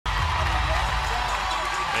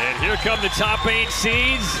And here come the top 8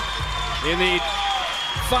 seeds in the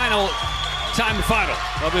final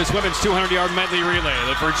of this women's 200-yard medley relay.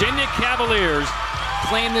 The Virginia Cavaliers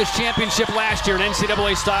claimed this championship last year in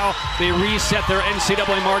NCAA style. They reset their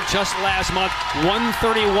NCAA mark just last month,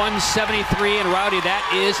 131-73, and Rowdy, that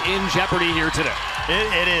is in jeopardy here today.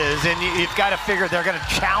 It is, and you've got to figure they're going to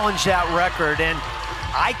challenge that record, and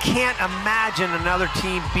I can't imagine another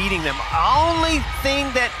team beating them. Only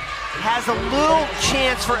thing that has a little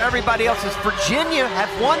chance for everybody else is Virginia have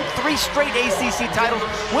won 3 straight ACC titles,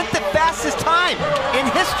 went the fastest time in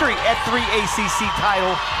history at 3 ACC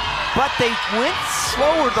titles, but they went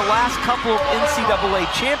slower the last couple of NCAA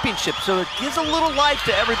championships, so it gives a little life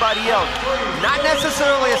to everybody else. Not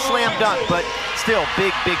necessarily a slam dunk, but still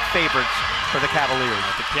big favorites for the Cavaliers.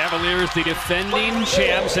 The Cavaliers, the defending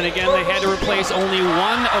champs, and again, they had to replace only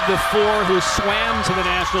one of the 4 who swam to the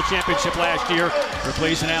national championship last year,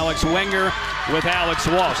 replacing Alex Wenger with Alex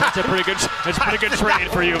Walsh. That's a pretty good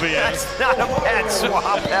trade for UVA. That's not a bad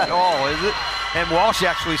swap at all, is it? And Walsh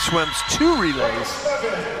actually swims 2 relays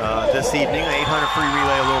this evening, an 800 free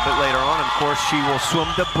relay a little bit later on. And of course, she will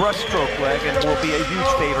swim the breaststroke leg and will be a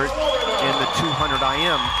huge favorite in the 200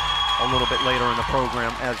 IM a little bit later in the program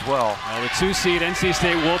as well. The 2 seed NC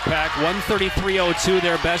State Wolfpack, 133.02,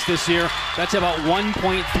 their best this year. That's about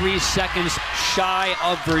 1.3 seconds shy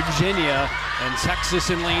of Virginia. And Texas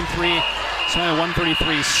in lane 3, it's only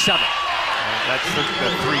 133.7. That's the 3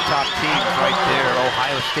 top teams right there.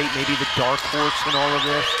 Ohio State, maybe the dark horse in all of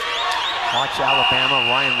this. Watch Alabama,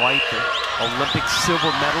 Ryan White, the Olympic silver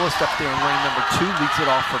medalist up there in lane number 2, leads it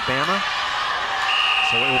off for Bama.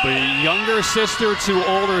 So it will be younger sister to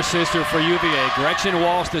older sister for UVA. Gretchen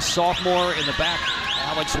Walsh, the sophomore in the back.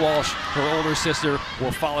 Alex Walsh, her older sister,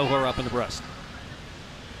 will follow her up in the breast.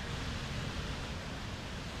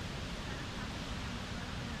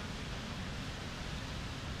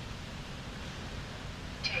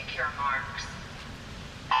 Take your marks.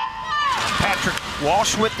 Patrick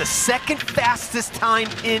Walsh went the 2nd fastest time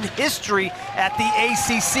in history at the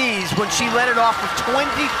ACCs when she led it off with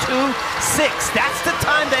 22.6. That's the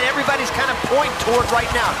time that everybody's kind of pointing toward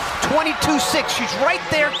right now. 22.6. She's right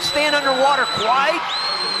there, staying underwater quite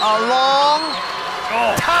a long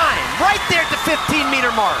time. Right there at the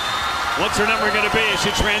 15-meter mark. What's her number going to be as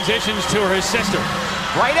she transitions to her sister?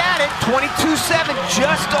 Right at it, 22.7,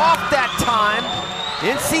 just off that time.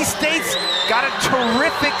 NC State's got a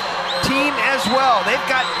terrific team as well. They've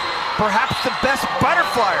got perhaps the best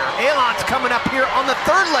butterflyer. Elon's coming up here on the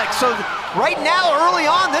 3rd leg. So right now, early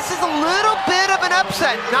on, this is a little bit of an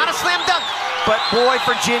upset. Not a slam dunk, but boy,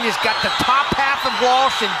 Virginia's got the top half of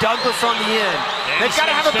Walsh and Douglas on the end. They've got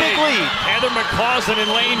to have a big lead. Heather McCausland in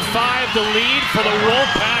lane 5, the lead for the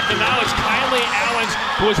Wolfpack, and now it's Kylie Allens,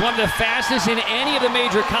 who is one of the fastest in any of the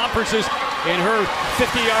major conferences in her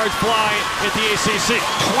 50 yards fly at the ACC.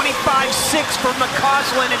 25.6 for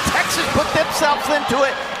McCausland, and Texas put themselves into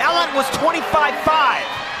it. Ellen was 25.5.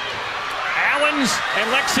 Allens and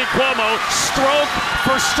Lexi Cuomo, stroke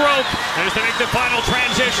for stroke, as they make the final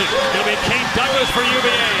transition. It'll be Kate Douglas for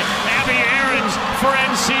UVA, Abby Aarons for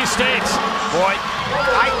NC State. Boy,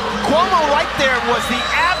 Cuomo right there was the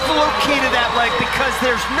absolute key to that leg, because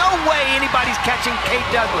there's no way anybody's catching Kate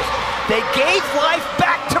Douglas. They gave life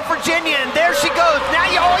back to Virginia, and there she goes. Now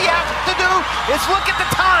all you have to do is look at the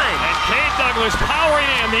time. And Kate Douglas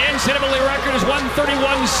powering in. The NCAA record is 131.73.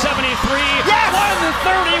 Yes!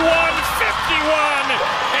 131.51.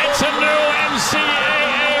 It's a new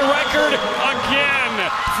NCAA record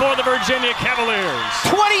again for the Virginia Cavaliers.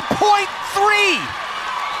 20.3.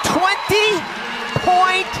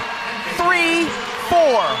 20.34.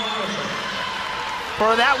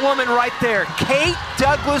 For that woman right there, Kate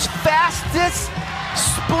Douglas, fastest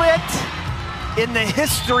split in the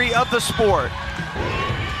history of the sport.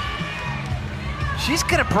 She's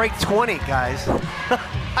gonna break 20, guys.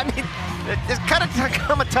 I mean, there's kind of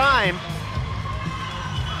come a time.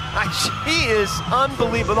 She is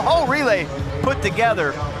unbelievable. The whole relay put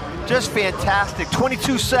together, just fantastic.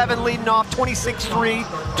 22.7 leading off, 26.3,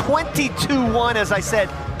 22.1, as I said,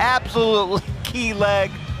 absolutely key leg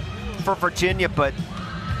for Virginia, but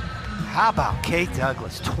how about Kate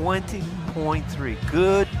Douglas, 20.3,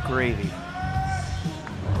 good gravy.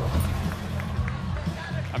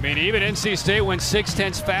 I mean, even NC State went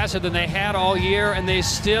 0.6 faster than they had all year, and they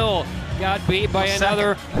still got beat by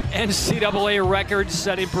another NCAA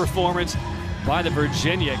record-setting performance by the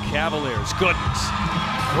Virginia Cavaliers. Goodness.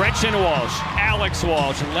 Gretchen Walsh, Alex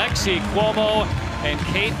Walsh, Lexi Cuomo, and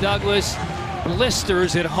Kate Douglas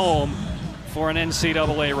blisters at home for an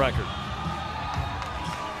NCAA record.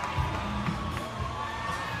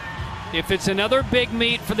 If it's another big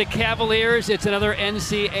meet for the Cavaliers, it's another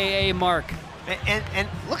NCAA mark. And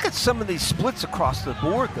look at some of these splits across the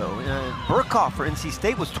board, though. Burkhoff for NC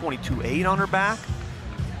State was 22.8 on her back.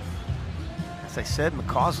 As I said,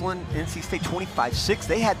 McCausland, NC State 25.6.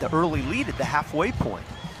 They had the early lead at the halfway point.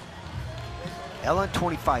 Ella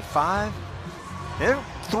 25.5. There are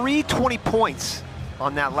 3 points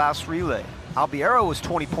on that last relay. Albiero was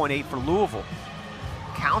 20.8 for Louisville.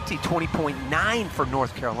 County 20.9 for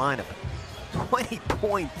North Carolina.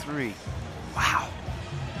 20.3. Wow.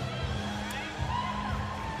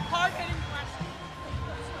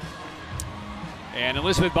 And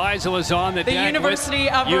Elizabeth Beisel is on the deck. The University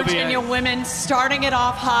of Virginia women starting it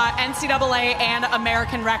off hot, NCAA and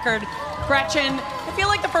American record. Gretchen, I feel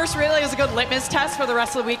like the first relay is a good litmus test for the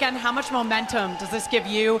rest of the weekend. How much momentum does this give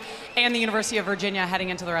you and the University of Virginia heading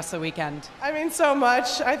into the rest of the weekend? I mean, so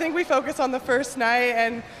much. I think we focus on the first night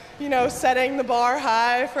and, you know, setting the bar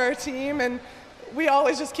high for our team, and we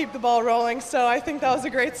always just keep the ball rolling. So I think that was a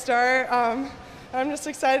great start. I'm just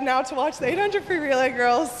excited now to watch the 800 free relay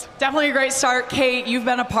girls. Definitely a great start. Kate, you've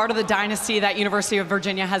been a part of the dynasty that University of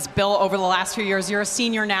Virginia has built over the last few years. You're a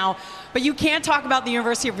senior now, but you can't talk about the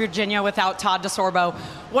University of Virginia without Todd DeSorbo.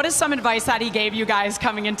 What is some advice that he gave you guys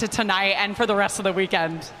coming into tonight and for the rest of the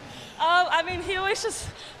weekend? I mean, he always just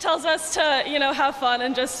tells us to, you know, have fun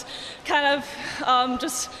and just kind of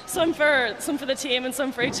just swim for the team and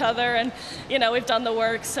swim for each other. And, you know, we've done the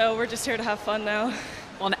work, so we're just here to have fun now.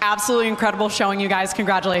 Well, an absolutely incredible showing, you guys.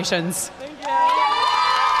 Congratulations. Thank you.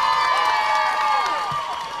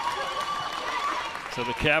 So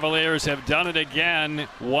the Cavaliers have done it again.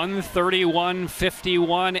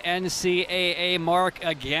 131.51 NCAA mark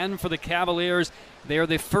again for the Cavaliers. They are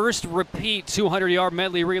the first repeat 200-yard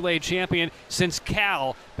medley relay champion since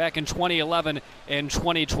Cal back in 2011 and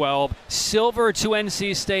 2012. Silver to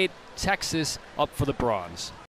NC State. Texas up for the bronze.